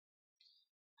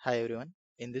Hi everyone,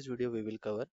 in this video we will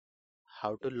cover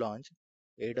how to launch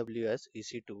AWS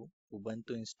EC2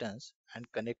 Ubuntu instance and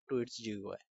connect to its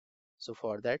GUI. So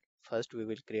for that, first we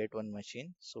will create one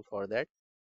machine. So for that,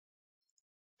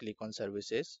 click on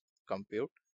Services,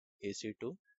 Compute,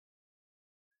 EC2,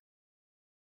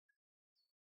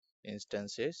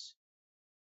 Instances,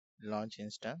 Launch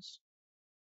Instance,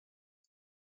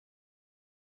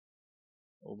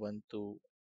 Ubuntu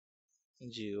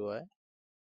GUI.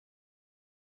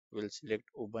 We'll select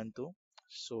Ubuntu.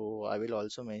 So I will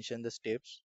also mention the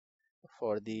steps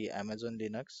for the Amazon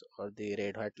Linux or the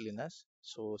Red Hat Linux.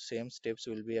 So same steps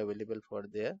will be available for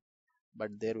there,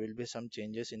 but there will be some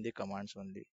changes in the commands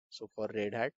only. So for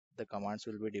Red Hat, the commands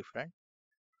will be different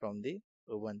from the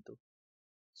Ubuntu.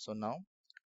 So now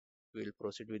we'll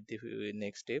proceed with the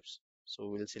next steps. So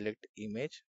we'll select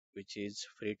image, which is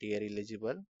free tier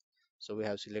eligible. So we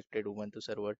have selected Ubuntu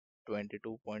Server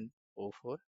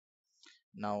 22.04.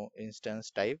 Now instance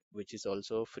type, which is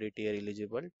also free tier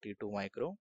eligible, T2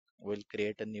 micro. We'll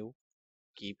create a new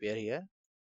key pair here,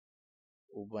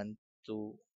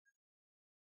 Ubuntu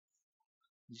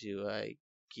GUI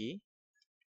key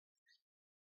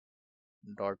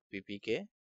 .ppk,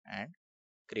 and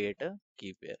create a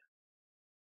key pair.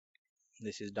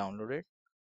 This is downloaded.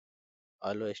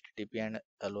 Allow HTTP and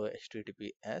allow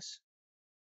HTTPS.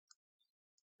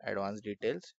 Advanced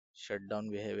details.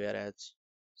 Shutdown behavior as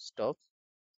stop.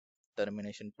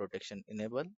 Termination protection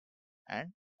enable, and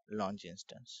launch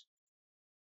instance.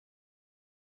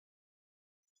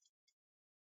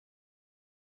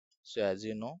 So as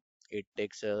you know, it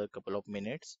takes a couple of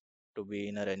minutes to be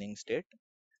in a running state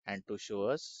and to show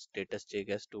us status check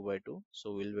as 2 by 2.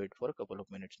 So we'll wait for a couple of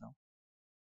minutes now.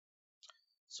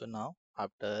 So now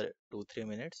after 2-3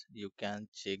 minutes, you can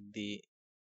check the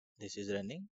this is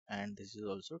running and this is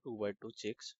also 2 by 2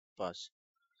 checks pass.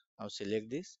 Now select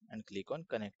this and click on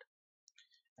connect,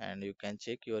 and you can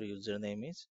check your username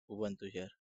is Ubuntu here.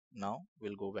 Now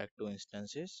we'll go back to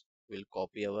instances. We'll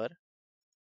copy our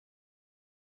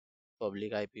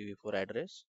public IPv4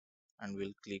 address and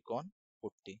we'll click on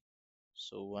putty.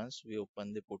 So once we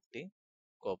open the putty,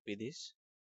 copy this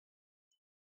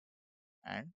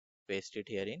and paste it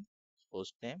here in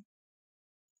hostname,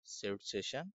 saved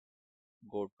session.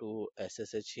 Go to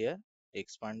SSH here,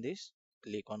 expand this,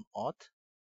 click on Auth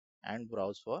and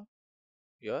browse for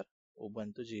your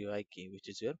Ubuntu GUI key, which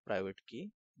is your private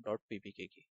key .ppk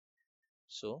key.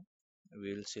 So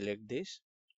we will select this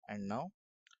and now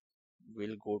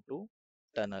we'll go to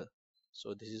tunnel.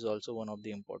 So this is also one of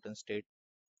the important state.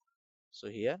 So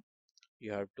here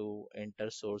you have to enter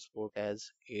source port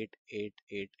as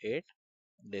 8888,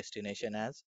 destination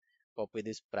as, copy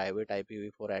this private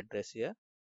IPv4 address here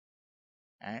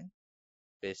and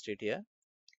paste it here,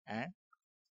 and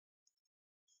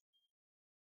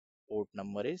port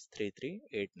number is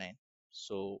 3389.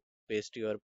 So paste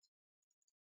your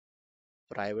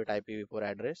private IPv4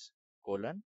 address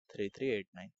colon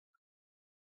 3389.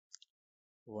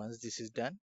 Once this is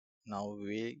done, now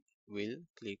we will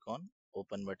click on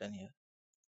open button here.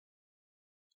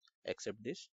 Accept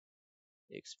this,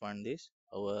 expand this.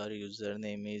 Our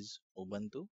username is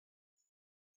Ubuntu,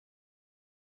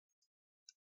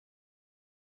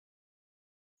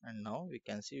 and now we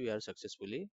can see we are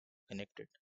successfully connected.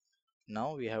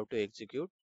 Now we have to execute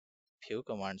few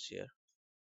commands here.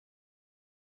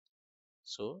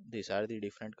 So these are the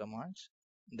different commands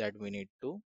that we need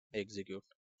to execute.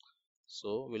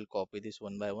 So we'll copy this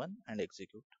one by one and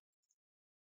execute.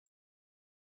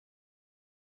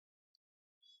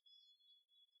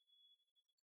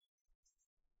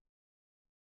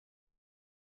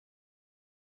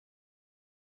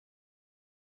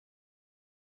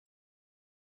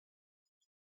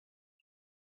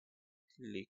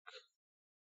 Click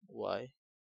Y.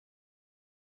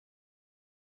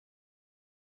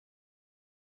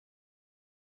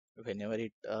 Whenever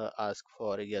it asks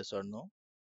for a yes or no,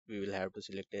 we will have to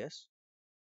select yes.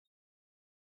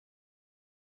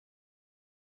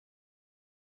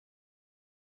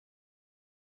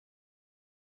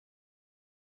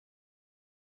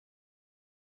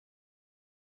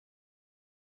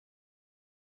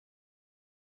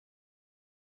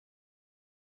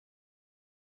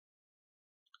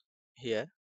 Here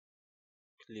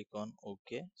click on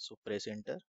OK. So press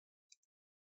enter,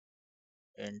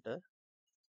 enter.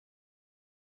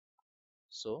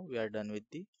 So we are done with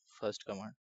the first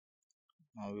command.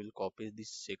 Now we will copy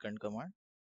this second command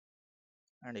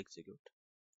and execute.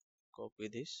 Copy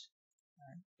this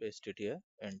and paste it here,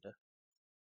 enter.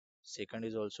 Second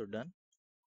is also done.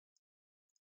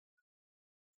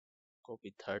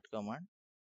 Copy third command,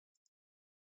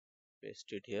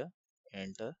 paste it here,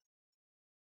 enter.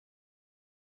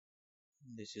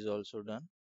 This is also done.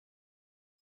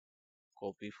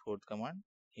 Copy fourth command.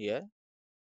 Here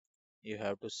you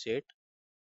have to set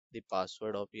the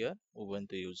password of your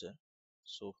Ubuntu user.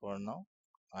 So for now,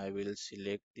 I will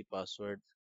select the password.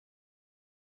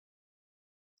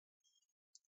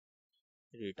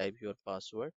 Retype your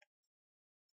password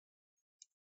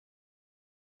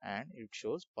and it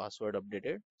shows password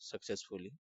updated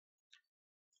successfully.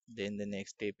 Then the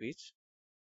next step is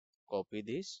copy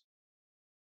this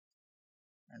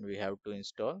and we have to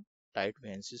install tight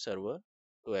VNC server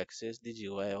to access the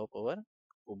GUI of our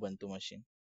Ubuntu machine.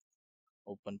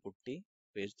 Open putty,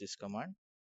 paste this command,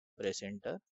 press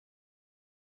enter.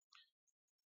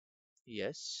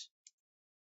 Yes.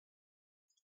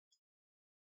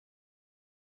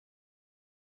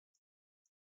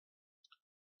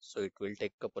 So it will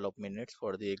take couple of minutes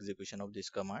for the execution of this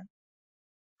command.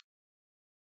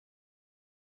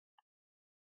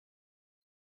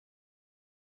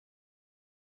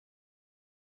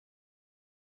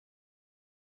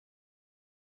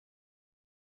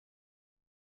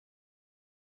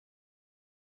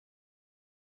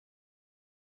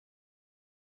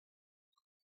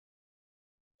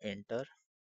 Enter,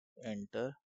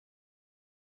 enter.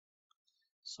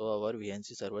 So our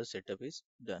VNC server setup is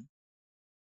done.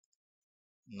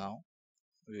 Now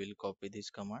we will copy this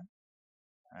command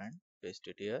and paste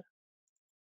it here.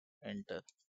 Enter.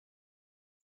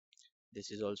 This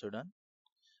is also done.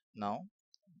 Now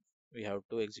we have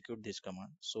to execute this command.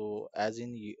 So as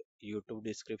in YouTube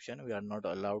description, we are not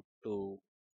allowed to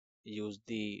use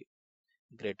the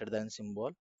greater than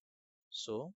symbol.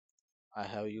 So I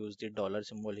have used the dollar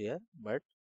symbol here, but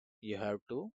you have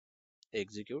to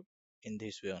execute in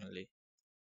this way only.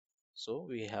 So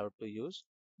we have to use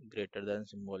greater than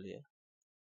symbol here.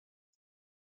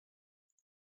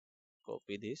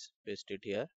 Copy this, paste it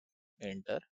here,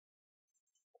 enter.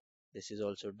 This is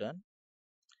also done.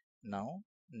 Now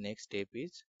next step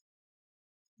is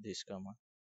this command.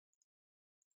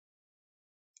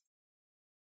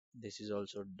 This is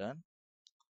also done.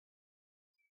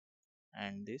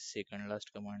 And this second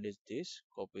last command is this.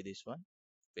 Copy this one,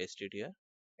 paste it here,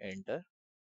 enter.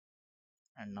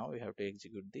 And now we have to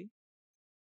execute the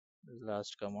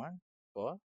last command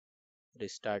for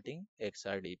restarting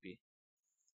xrdp.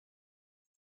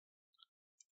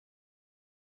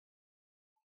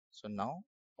 So now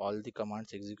all the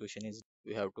commands execution is,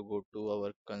 we have to go to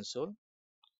our console,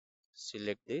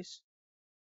 select this,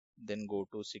 then go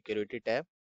to security tab,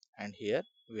 and here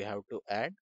we have to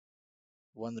add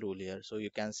one rule here. So you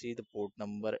can see the port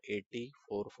number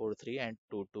 80443 and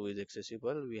 22 is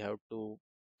accessible. We have to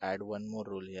add one more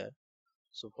rule here.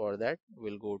 So for that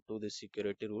we'll go to the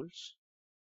security rules.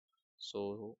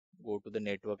 So go to the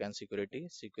network and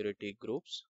security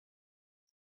groups,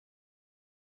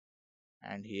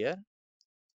 and here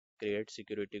create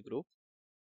security group,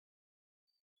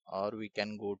 or we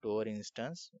can go to our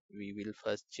instance. We will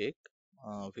first check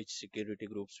which security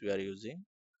groups we are using.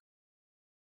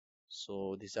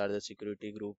 So these are the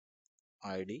security group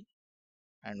ID,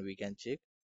 and we can check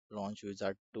launch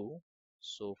wizard 2.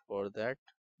 So for that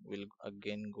we'll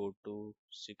again go to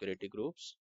security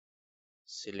groups,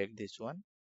 select this one,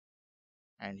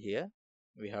 and here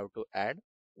we have to add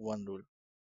one rule.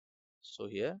 So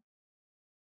here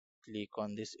click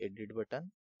on this edit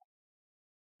button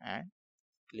and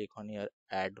click on here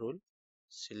add rule,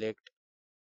 select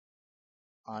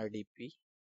RDP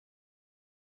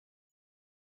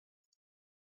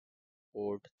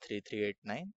port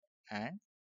 3389 and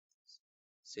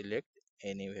select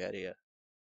anywhere here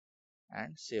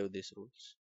and save these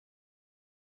rules.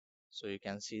 So you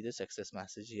can see the success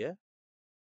message here.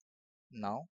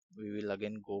 Now we will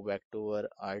again go back to our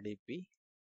RDP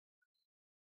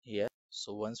here.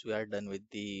 So once we are done with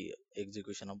the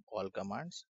execution of all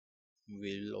commands,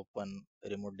 we'll open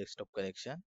remote desktop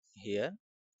connection. Here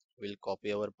we'll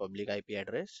copy our public IP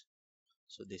address.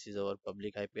 So this is our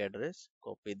public IP address.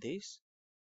 Copy this,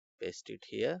 paste it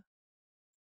here,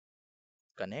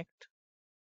 connect,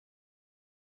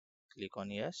 click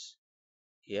on yes.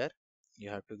 Here you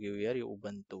have to give your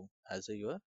Ubuntu as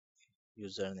your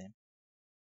username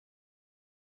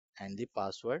and the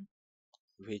password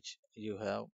which you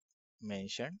have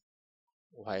mentioned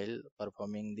while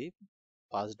performing the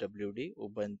passwd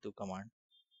Ubuntu command,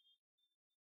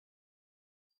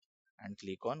 and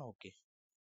click on OK.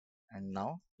 And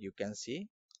now you can see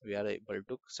we are able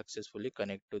to successfully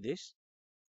connect to this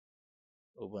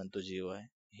Ubuntu GUI.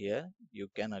 Here you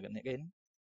can again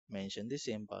mention the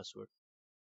same password.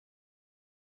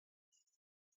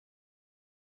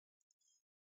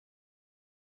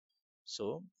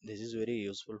 So this is very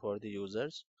useful for the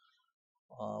users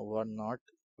who are not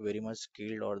very much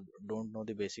skilled or don't know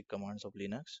the basic commands of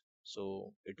Linux.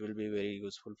 So it will be very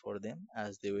useful for them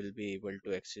as they will be able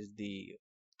to access the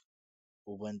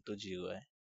Ubuntu GUI.